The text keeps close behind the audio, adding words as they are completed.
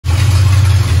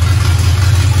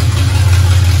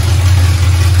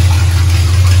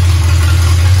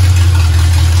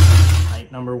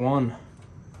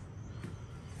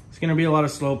gonna be a lot of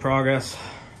slow progress.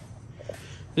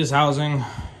 This housing,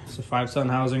 it's a 5-ton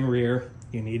housing rear.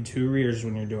 You need 2 rears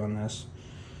when you're doing this.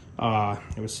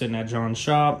 It was sitting at John's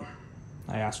shop.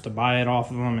 I asked to buy it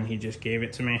off of him and he just gave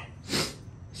it to me.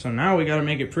 So now we gotta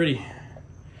make it pretty.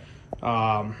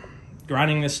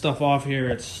 Grinding this stuff off here,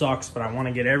 it sucks, but I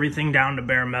wanna get everything down to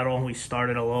bare metal. We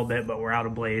started a little bit, but we're out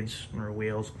of blades or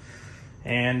wheels.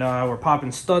 And we're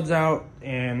popping studs out,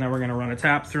 and then we're gonna run a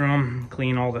tap through them,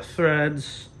 clean all the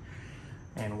threads,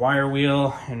 and wire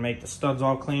wheel, and make the studs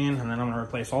all clean. And then I'm gonna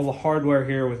replace all the hardware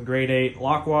here with grade 8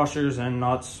 lock washers and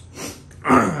nuts.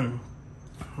 We're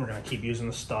gonna keep using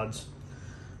the studs.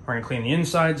 We're gonna clean the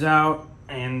insides out,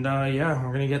 and yeah,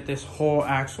 we're gonna get this whole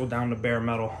axle down to bare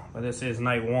metal. But this is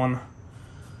night 1,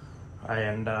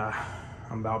 and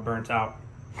I'm about burnt out,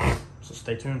 so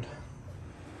stay tuned.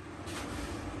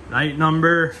 Night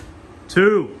number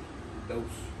 2.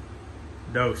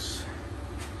 Dose.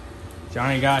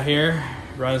 Johnny got here,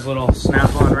 brought his little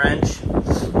snap-on wrench. He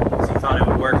thought it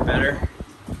would work better,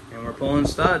 and we're pulling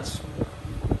studs.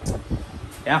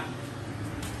 Yeah.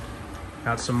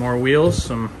 Got some more wheels,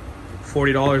 some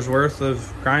 $40 worth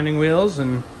of grinding wheels,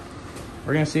 and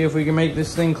we're gonna see if we can make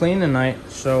this thing clean tonight.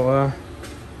 So,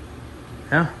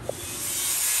 yeah.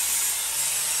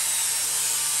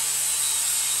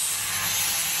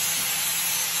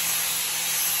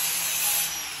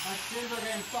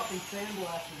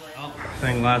 Oh, I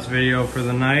think last video for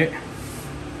the night.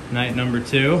 Night number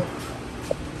 2.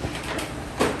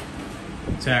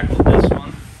 Tackled this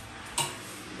one.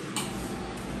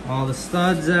 All the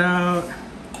studs out.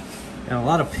 Got a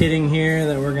lot of pitting here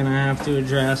that we're gonna have to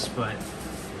address, but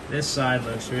this side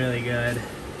looks really good.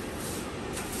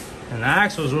 And the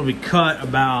axles will be cut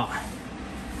about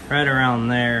right around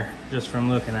there, just from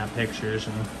looking at pictures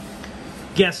and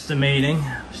guesstimating.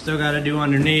 Still got to do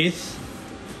underneath.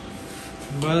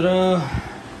 But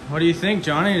what do you think,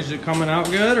 Johnny? Is it coming out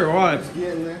good or what? It's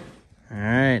getting there. All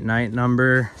right, night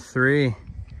number 3.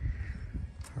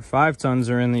 Our 5 tons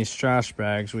are in these trash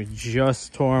bags. We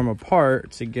just tore them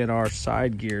apart to get our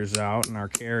side gears out and our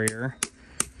carrier.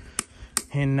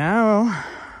 And now,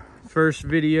 first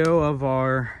video of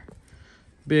our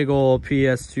big old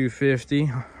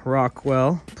PS250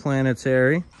 Rockwell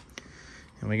Planetary.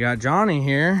 And we got Johnny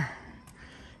here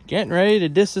getting ready to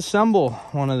disassemble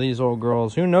one of these old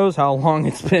girls. Who knows how long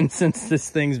it's been since this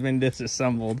thing's been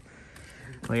disassembled.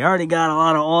 We already got a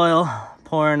lot of oil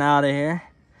pouring out of here.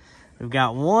 We've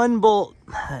got one bolt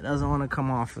that doesn't want to come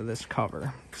off of this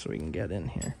cover, so we can get in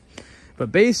here.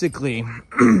 But basically,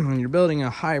 when you're building a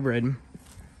hybrid,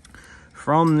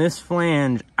 from this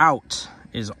flange out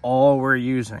is all we're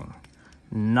using.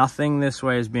 Nothing this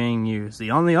way is being used.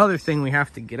 The only other thing we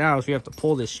have to get out is we have to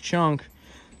pull this chunk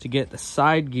to get the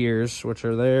side gears, which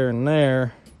are there and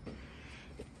there,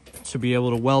 to be able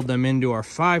to weld them into our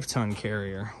 5-ton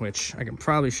carrier, which I can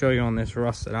probably show you on this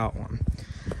rusted out one.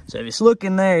 So if you look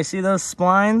in there, you see those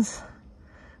splines?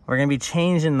 We're gonna be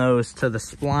changing those to the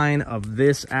spline of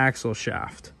this axle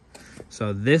shaft.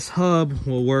 So this hub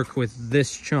will work with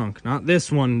this chunk, not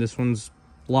this one. This one's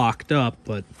locked up,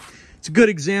 but it's a good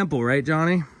example, right,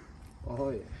 Johnny? Oh,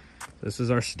 yeah. This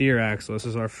is our steer axle. This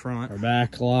is our front. We're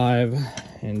back live,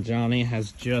 and Johnny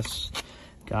has just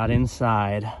got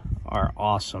inside our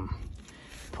awesome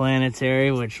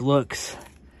Planetary, which looks,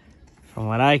 from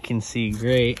what I can see,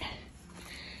 great.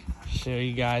 Show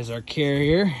you guys our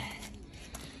carrier.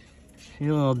 She's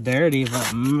a little dirty,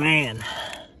 but man,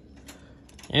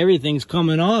 everything's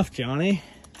coming off, Johnny.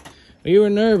 We were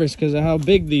nervous because of how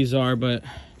big these are, but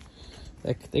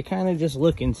they kind of just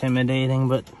look intimidating,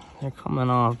 but they're coming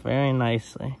off very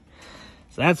nicely.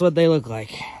 So that's what they look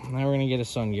like. Now we're gonna get a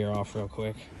sun gear off real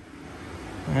quick.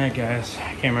 All right, guys,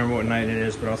 I can't remember what night it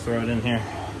is, but I'll throw it in here.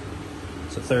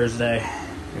 It's a Thursday.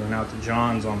 We went out to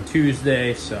John's on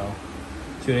Tuesday, so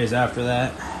 2 days after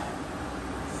that,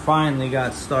 finally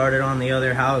got started on the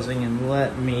other housing, and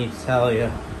let me tell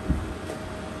you,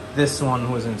 this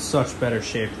one was in such better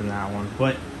shape than that one.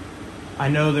 But I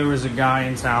know there was a guy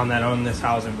in town that owned this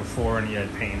housing before, and he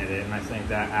had painted it, and I think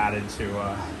that added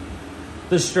to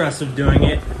the stress of doing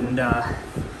it. And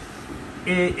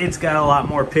it's got a lot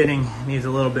more pitting, needs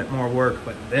a little bit more work,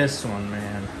 but this one,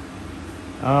 man,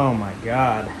 oh my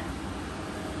God.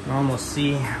 You can almost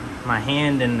see my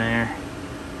hand in there.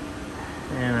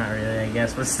 And not really, I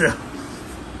guess, but still,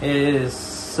 it is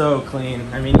so clean.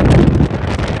 I mean,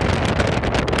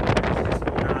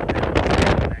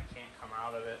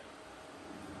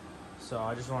 so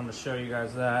I just wanted to show you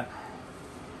guys that.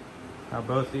 Now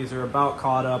both these are about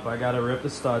caught up. I gotta rip the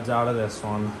studs out of this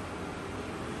one.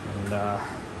 And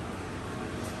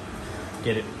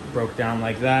get it broke down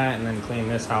like that, and then clean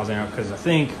this housing out, because I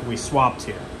think we swapped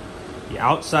here. The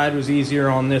outside was easier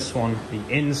on this one. The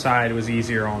inside was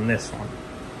easier on this one.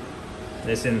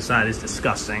 This inside is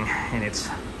disgusting, and it's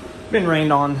been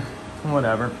rained on,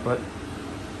 whatever, but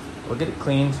we'll get it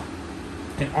cleaned.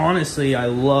 And honestly, I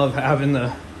love having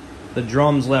the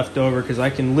drums left over, because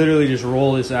I can literally just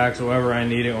roll this axle wherever I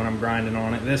need it when I'm grinding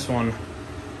on it. This one,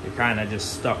 it kind of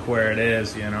just stuck where it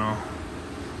is, you know.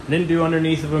 Didn't do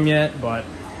underneath of them yet, but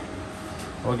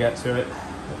we'll get to it.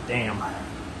 But damn,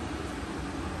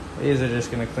 these are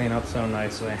just gonna clean up so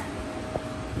nicely.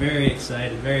 Very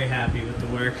excited, very happy with the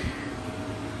work.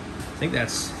 I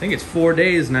think it's 4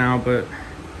 days now, but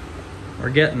we're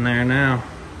getting there now.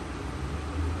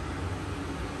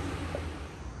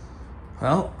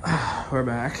 Well, we're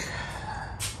back.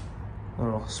 A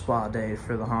little spa day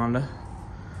for the Honda.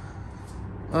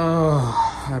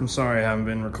 Oh, I'm sorry I haven't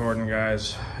been recording,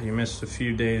 guys. You missed a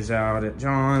few days out at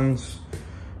John's.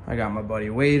 I got my buddy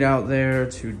Wade out there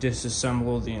to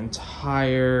disassemble the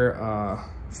entire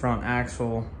front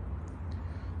axle.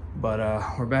 But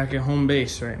we're back at home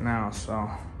base right now, so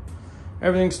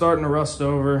everything's starting to rust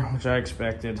over, which I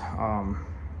expected. That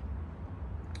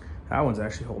one's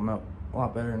actually holding up a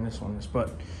lot better than this one is, but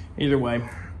either way,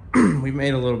 we've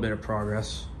made a little bit of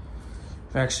progress.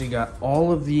 I've actually got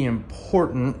all of the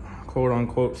important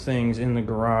quote-unquote things in the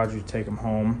garage. You take them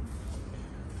home.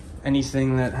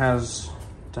 Anything that has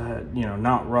to, you know,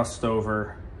 not rust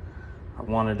over, I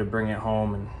wanted to bring it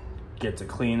home and get to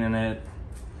cleaning it.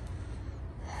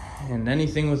 And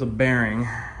anything with a bearing.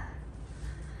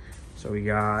 So we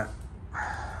got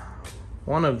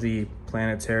one of the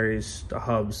Planetaries, the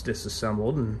hubs,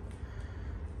 disassembled, and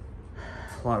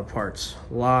a lot of parts,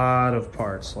 a lot of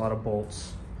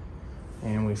bolts.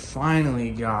 And we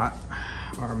finally got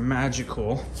our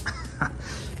magical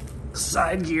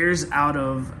side gears out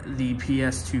of the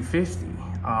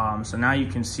PS250. So now you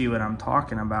can see what I'm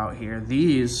talking about here.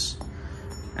 These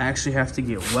actually have to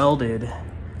get welded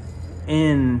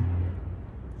in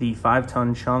the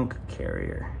 5-ton chunk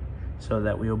carrier so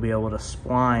that we'll be able to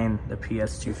spline the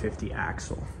PS250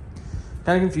 axle.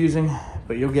 Kind of confusing,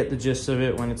 but you'll get the gist of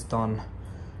it when it's done.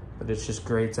 But it's just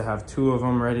great to have 2 of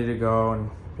them ready to go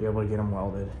and be able to get them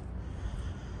welded.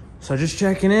 So just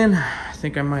checking in. I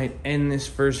think I might end this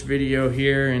first video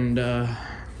here and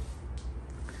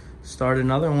start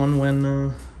another one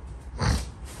when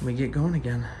we get going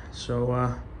again.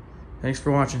 So thanks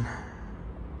for watching.